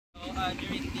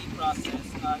during the process,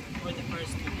 for the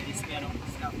first 2 days, merong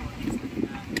scaffoldings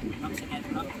na sinet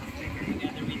up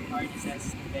together with artisans,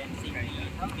 then safety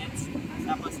helmets.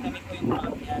 Tapos kami po yung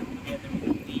yan together with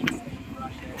the paints and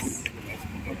brushes.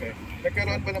 Okay.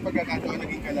 Nagkaroon ba ng pagkakataon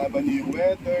naging kalaban niyo yung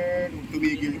weather?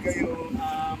 Tumigil kayo?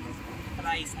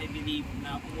 Thrice, I believe,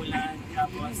 na umulan.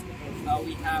 Tapos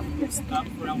we have stopped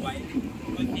for a while.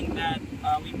 Good thing that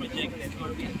we projected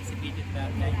or we anticipated that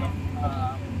kind of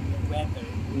weather.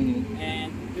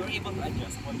 And we were able to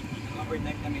adjust accordingly.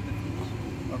 Overnight kami to finish.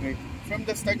 Okay. From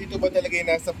the start, ito ba talaga yung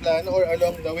nasa plano or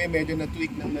along the way medyo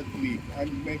na-tweak ng na-tweak?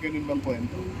 May ganun bang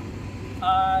kwento?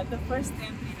 The first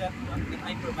entry that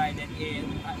I provided is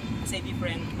a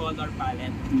different color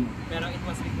palette. Pero it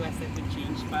was requested to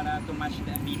change para to match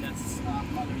the Avida's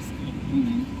color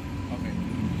scheme. Okay.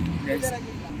 Guys.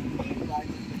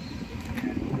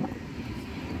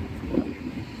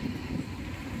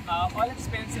 All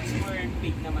expenses were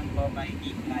paid naman po by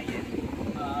the client.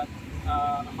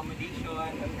 Accommodation,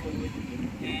 food,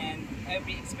 and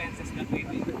every expenses that we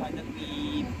got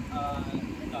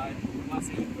was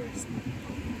reimbursed.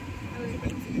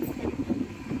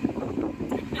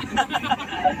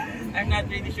 I'm not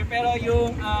really sure, pero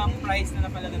yung price na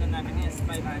napalagyan namin is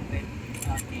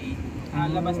 500K.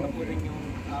 Labas na po rin yung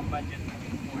budget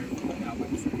namin for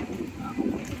hours.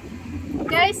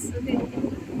 Guys,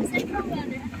 aside from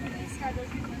weather,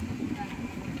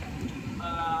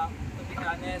 to be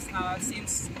honest,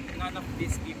 since none of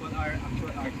these people are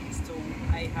actual artists, so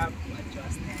I have to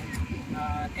adjust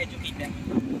and educate them.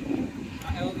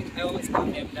 I always tell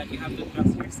them that you have to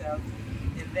trust yourself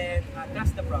and then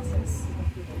trust the process.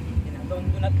 You know,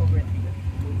 do not overthink.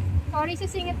 Sorry,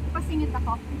 pasingit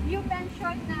ako. You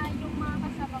mentioned na yung mga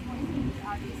kasama mo is hindi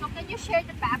artist. So can you share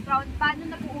the background?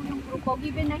 Paano nabuo yung grupo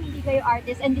given na hindi kayo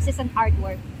artist and this is an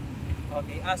artwork?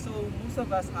 Okay, so most of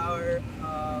us are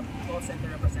call center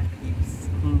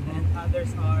representatives and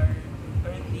others are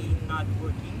currently not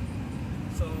working.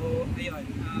 So, ayun,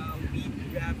 we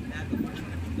grab that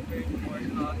opportunity to earn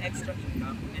more extra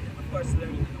income and of course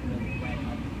learning while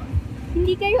having fun.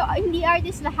 Hindi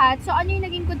artist lahat. So ano yung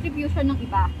naging contribution ng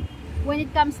iba when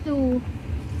it comes to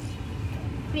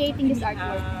creating this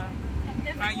artwork?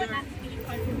 Everyone actually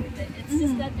contributed. It's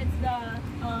just that it's the,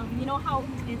 you know how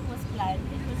it was planned.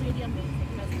 It was really amazing.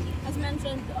 Because as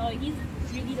mentioned, he's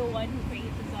really the one who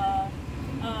created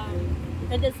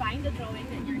the design, the drawing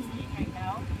that you're seeing right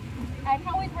now. And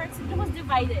how it works, it was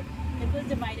divided. It was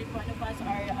divided. One of us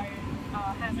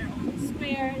has our own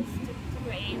squares to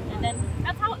create, and then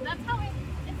that's how it's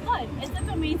fun. It's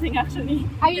amazing actually.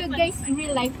 Are you guys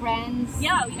real life friends?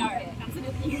 Yeah, we are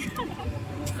absolutely.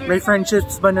 May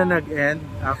friendships ba na nag-end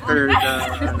after the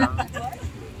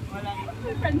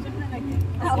May friendship na nag-end.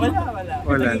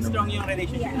 Wala. Naging strong yung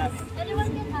relationship namin. Anyone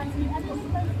can answer. Ano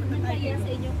yung kaya sa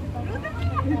inyo?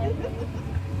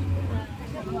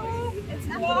 It's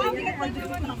actually a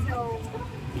contribution, so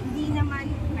hindi naman,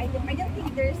 I don't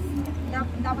think there's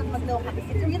dapat mag-low kasi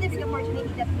it's a really big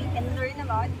opportunity that we can learn a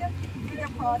lot through the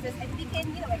process and we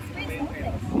can, experience new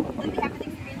things that we haven't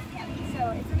experienced yet.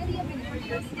 So it's really a big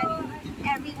opportunity that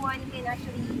everyone can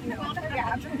actually,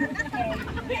 grab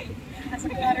as a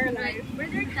better life. Were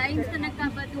there times na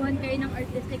nagkabatuhan kayo ng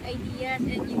artistic ideas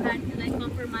and you had to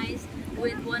compromise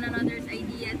with one another's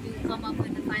idea to come up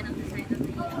with the final design of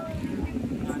the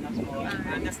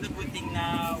that's the good thing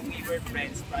na we were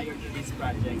friends prior to this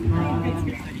project.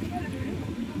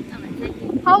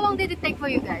 How long did it take for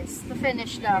you guys to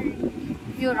finish the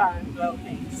mural? 12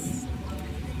 days.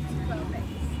 12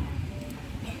 days.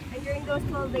 And during those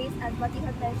 12 days, as what you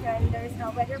have mentioned, there's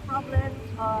a weather problem,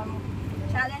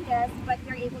 challenges, but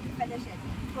you're able to finish it.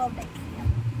 12 days.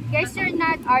 Guys, you're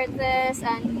not artists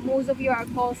and most of you are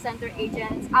call center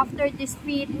agents. After this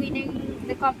feat, winning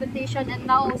the competition and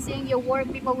now seeing your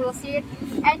work, people will see it.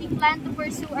 Any plan to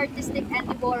pursue artistic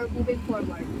endeavor moving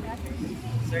forward?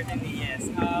 Certainly,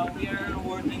 yes. We are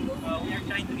working, we are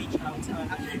trying to reach out to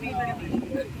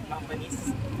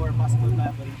companies for possible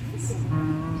collaborations.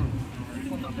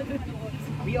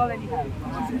 We already have.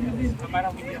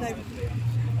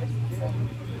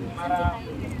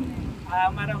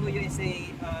 Marahuyo is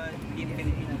a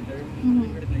Filipino term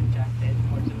for to be enchanted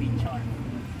or to be charmed.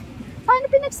 Paano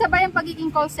pinagsabay ang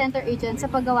pagiging call center agent sa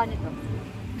paggawa nito?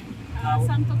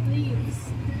 Some of the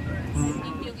use. I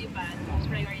think yung iba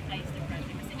prioritize the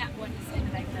project kasi nga one is in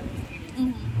a lifetime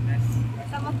experience.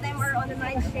 Some of them are on the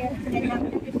night shift and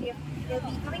after the shift, they'll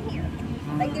be coming here.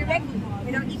 Like directly,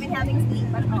 without even having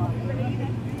sleep at all.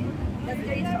 That's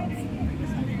the results.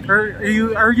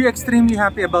 Are you extremely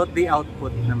happy about the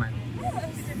output naman?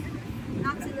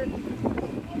 Absolutely.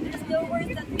 There's no words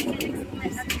that we can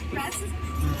express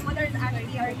what our is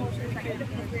actually our emotional sector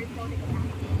because we're so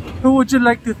happy. Who would you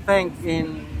like to thank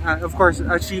in, of course,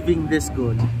 achieving this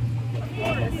goal?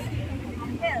 Well,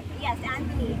 yes,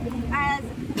 Anthony. As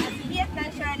he has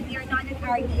mentioned, we are not an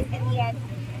artist, and yet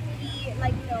he,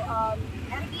 like,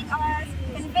 educate us,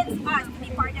 convince us to be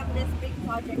part of this big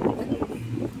project, which is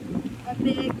a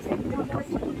big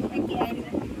opportunity again.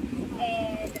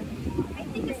 And I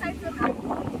think aside from that,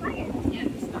 inspired.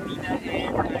 Yes, Avida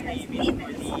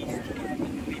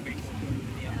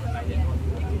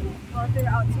All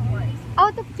throughout so much.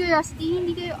 Out of curiosity,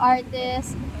 hindi kayo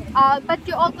artist, but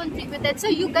you all contributed, so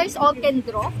you guys all can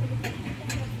draw?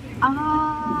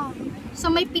 Ah, so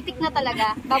may pitik na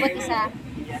talaga, bawat isa?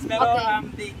 Yes, pero Okay.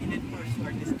 they didn't pursue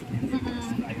artistic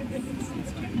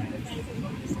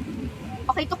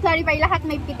Okay, to clarify, lahat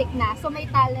may pitik na, so may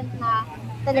talent na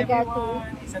talaga to.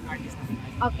 Everyone is an artist.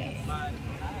 Okay. But,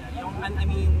 yung, I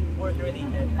mean, work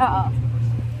related. Oo.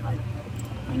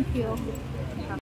 Thank you.